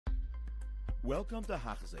Welcome to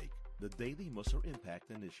Hachzik, the Daily Musar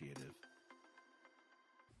Impact Initiative.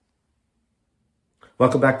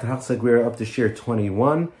 Welcome back to Hachzik. We're up to Sha'ar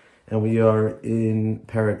 21, and we are in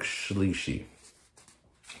Perek Shlishi.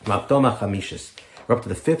 Hakdama Chamishis. We're up to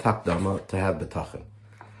the fifth Hakdama to have Habitachon.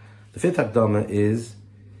 The fifth Hakdama is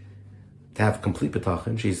to have complete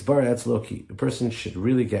Habitachon. She's bar etzloki. A person should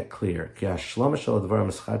really get clear. Ki hashlama shel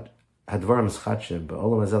hadvarim eschatshim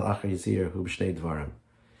ba'olam hazel achar yizir hu b'shnei dvarim.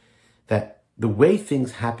 That the way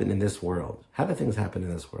things happen in this world, how do things happen in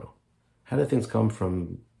this world? How do things come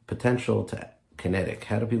from potential to kinetic?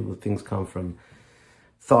 How do things come from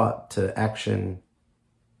thought to action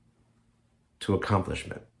to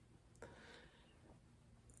accomplishment?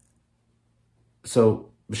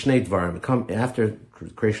 So, b'shnei dvarim, after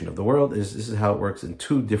creation of the world, this is how it works in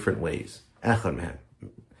two different ways.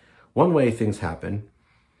 One way things happen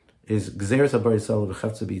is Hashem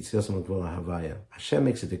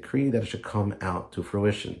makes a decree that it should come out to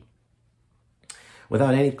fruition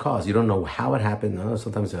without any cause. You don't know how it happened.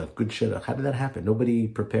 Sometimes a good shit. How did that happen? Nobody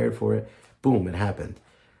prepared for it. Boom, it happened.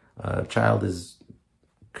 A child is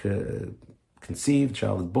conceived,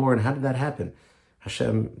 child is born. How did that happen?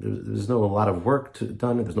 Hashem, there's no a lot of work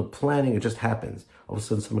done. There's no planning. It just happens. All of a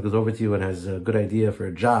sudden, someone goes over to you and has a good idea for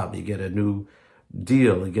a job. You get a new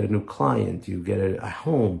deal. You get a new client. You get a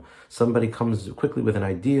home. Somebody comes quickly with an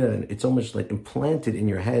idea, and it's almost like implanted in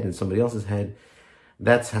your head and somebody else's head.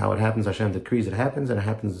 That's how it happens. Hashem decrees it happens, and it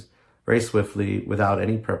happens very swiftly without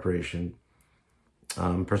any preparation.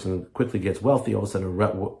 Person quickly gets wealthy. All of a sudden,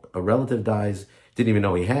 a relative dies. Didn't even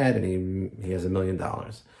know he had, and he has $1 million.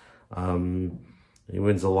 He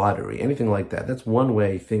wins the lottery. Anything like that. That's one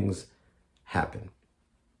way things happen.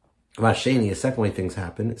 Vasheni, a second way things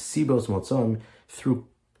happen, sibos motzom, through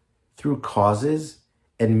causes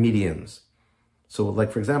and mediums. So,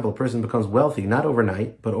 like for example, a person becomes wealthy not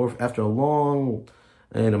overnight, but after a long,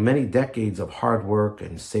 many decades of hard work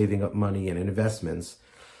and saving up money and investments,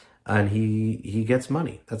 and he gets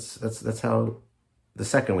money. That's how the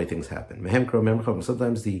second way things happen.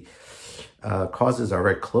 Sometimes the causes are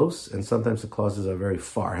very close, and sometimes the causes are very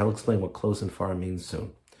far. I'll explain what close and far means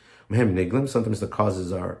soon. Sometimes the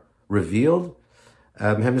causes are revealed.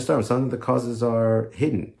 Sometimes the causes are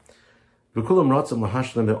hidden. They're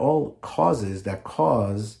all causes that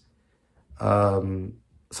cause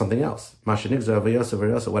something else. What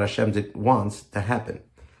Hashem wants to happen.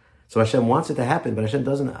 So Hashem wants it to happen, but Hashem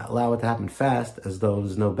doesn't allow it to happen fast, as though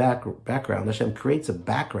there's no background. Hashem creates a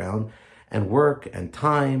background and work and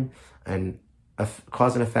time and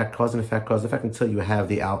cause and effect until you have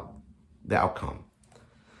the outcome.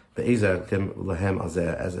 As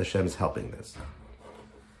Hashem is helping this.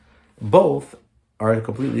 Both are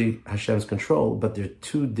completely Hashem's control, but they're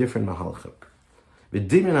two different mahalchim. A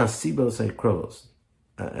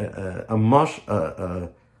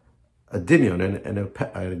dimion,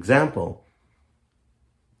 an example,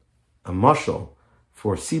 a mashal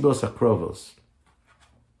for sibos hakrovos,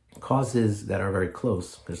 causes that are very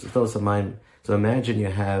close. There's close of mine. So imagine you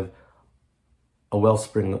have a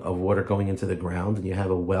wellspring of water going into the ground, and you have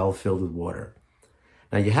a well filled with water.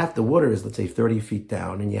 Now the water is, let's say, 30 feet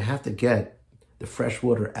down, and you have to get the fresh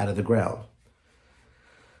water out of the ground.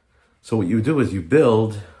 So what you do is you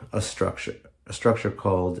build a structure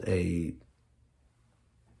called a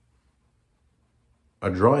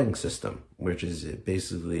drawing system, which is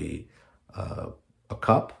basically a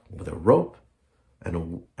cup with a rope and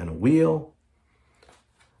a wheel.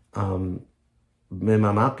 And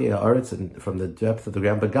from the depth of the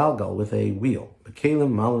ground, begalgal, with a wheel.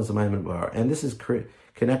 And this is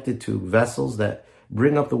connected to vessels that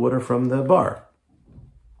bring up the water from the bar.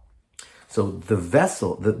 So the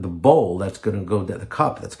vessel, the bowl that's going to go, the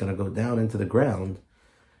cup that's going to go down into the ground,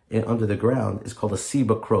 under the ground, is called a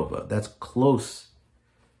siba krova. That's close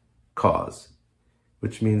cause,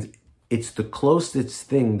 which means it's the closest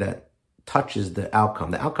thing that touches the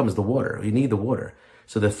outcome. The outcome is the water. You need the water.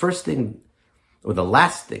 So the first thing, or the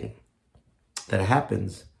last thing that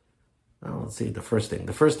happens, let's see, the first thing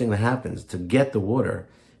that happens to get the water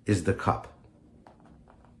is the cup.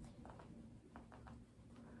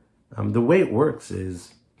 The way it works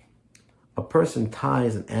is a person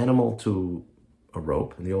ties an animal to a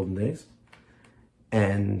rope in the olden days,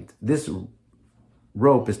 and this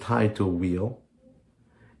rope is tied to a wheel,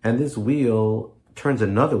 and this wheel turns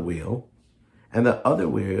another wheel, and the other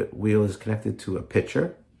wheel is connected to a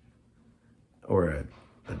pitcher or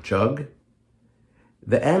a jug.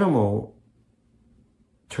 The animal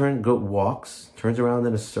turns around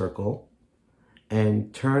in a circle,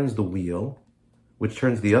 and turns the wheel, which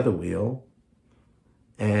turns the other wheel,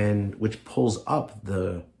 and which pulls up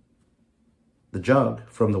the jug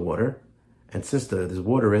from the water, And since there's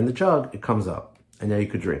water in the jug, it comes up, and now you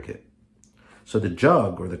could drink it. So the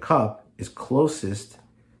jug or the cup is closest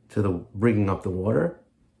to the bringing up the water.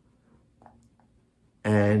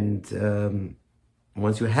 And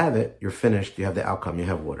once you have it, you're finished. You have the outcome. You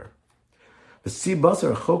have water. The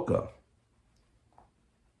sibasar choka,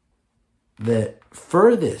 the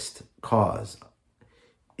furthest cause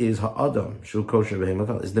is ha'adam shu kosher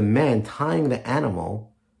v'hemakal, is the man tying the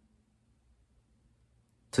animal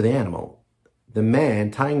to the animal. The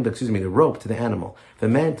man tying the rope to the animal. If a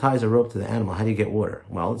man ties a rope to the animal, how do you get water?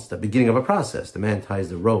 Well, it's the beginning of a process. The man ties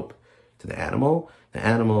the rope to the animal.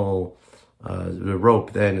 The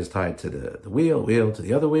rope then is tied to the wheel to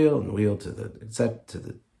the other wheel, and the wheel to the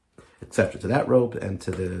etc. to that rope, and to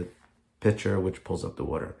the pitcher which pulls up the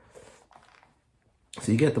water.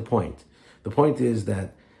 So you get the point. The point is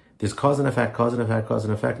that there's cause and effect,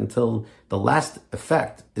 until the last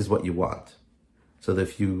effect is what you want. So that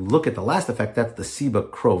if you look at the last effect, that's the siba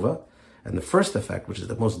krova, and the first effect, which is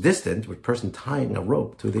the most distant, with person tying a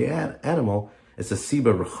rope to the animal, is the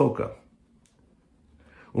siba rechoka.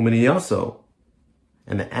 Uminiyaso,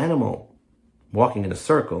 and the animal walking in a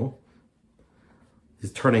circle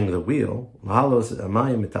is turning the wheel. He's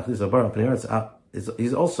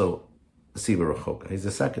also siba rechoka. He's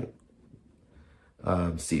the second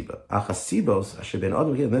siba.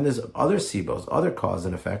 Then there's other sibos, other cause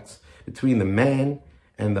and effects between the man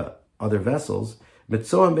and the other vessels. They're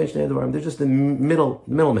just the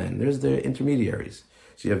middlemen. There's the intermediaries.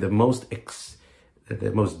 So you have the most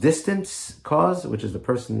distant cause, which is the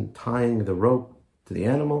person tying the rope to the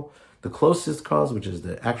animal, the closest cause, which is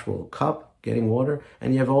the actual cup getting water,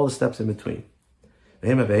 and you have all the steps in between. The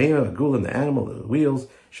animal, the wheels,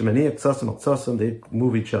 they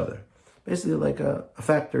move each other. Basically like a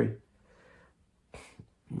factory,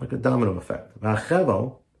 like a domino effect.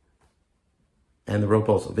 And the rope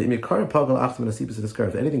also. If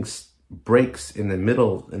anything breaks in the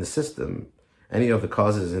middle, in the system, any of the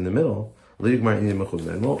causes in the middle, you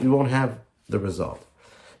won't have the result.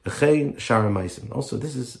 Also,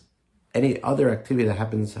 this is any other activity that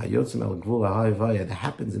happens, that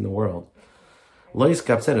happens in the world. Is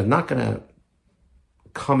not going to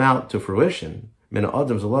come out to fruition from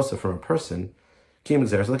a person,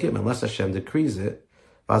 unless Hashem decrees it.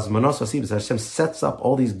 Hashem sets up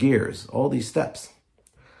all these gears, all these steps.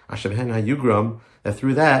 That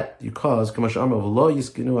through that you cause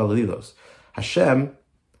Hashem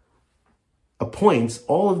appoints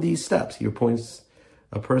all of these steps. He appoints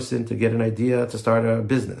a person to get an idea to start a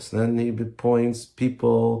business. Then he appoints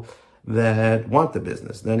people that want the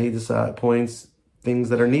business. Then he appoints things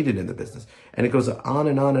that are needed in the business. And it goes on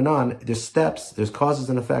and on and on. There's steps, there's causes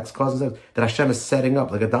and effects that Hashem is setting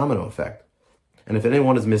up like a domino effect. And if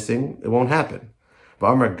anyone is missing, it won't happen. The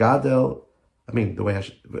way the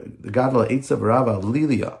Gadol Eitzav Rava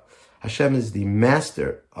Lilia, Hashem is the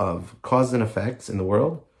master of causes and effects in the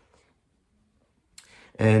world.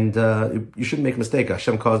 And you shouldn't make a mistake.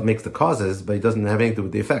 Hashem makes the causes, but he doesn't have anything to do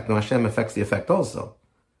with the effect. No, Hashem affects the effect also.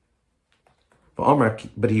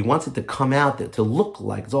 But he wants it to come out there, to look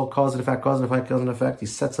like it's all cause and effect, cause and effect, cause and effect. He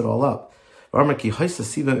sets it all up. Even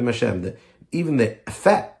the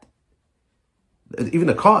effect, even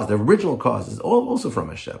the cause, the original cause is also from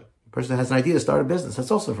Hashem. A person has an idea to start a business, that's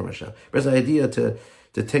also from Hashem. A person has an idea to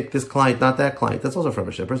take this client, not that client, that's also from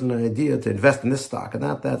Hashem. A person has an idea to invest in this stock, and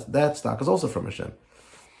that stock is also from Hashem.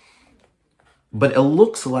 But it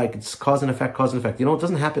looks like it's cause and effect, cause and effect. It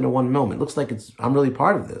doesn't happen in one moment. It looks like I'm really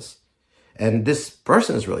part of this. And this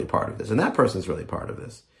person is really part of this. And that person is really part of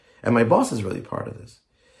this. And my boss is really part of this.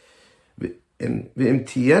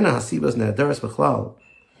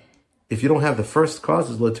 If you don't have the first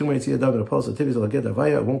causes, it won't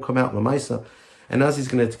come out. And as he's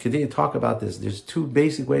going to continue to talk about this, there's two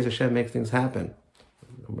basic ways Hashem makes things happen.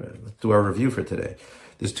 Let's do our review for today.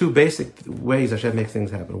 There's two basic ways Hashem makes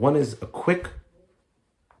things happen. One is a quick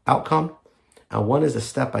outcome, and one is a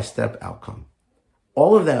step-by-step outcome.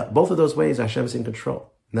 All of that, both of those ways, Hashem is in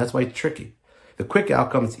control. And that's why it's tricky. The quick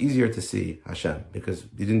outcome, it's easier to see Hashem, because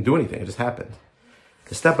you didn't do anything, it just happened.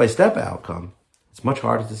 The step-by-step outcome, it's much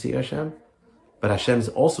harder to see Hashem, but Hashem is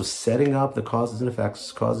also setting up the causes and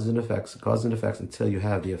effects until you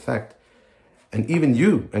have the effect. And even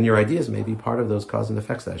you and your ideas may be part of those causes and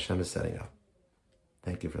effects that Hashem is setting up.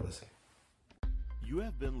 Thank you for listening. You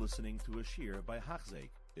have been listening to a shiur by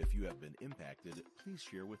Hachzeik. If you have been impacted, please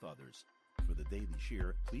share with others. For the daily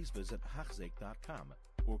shiur, please visit Hachzeik.com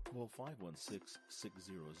or call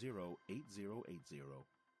 516-600-8080.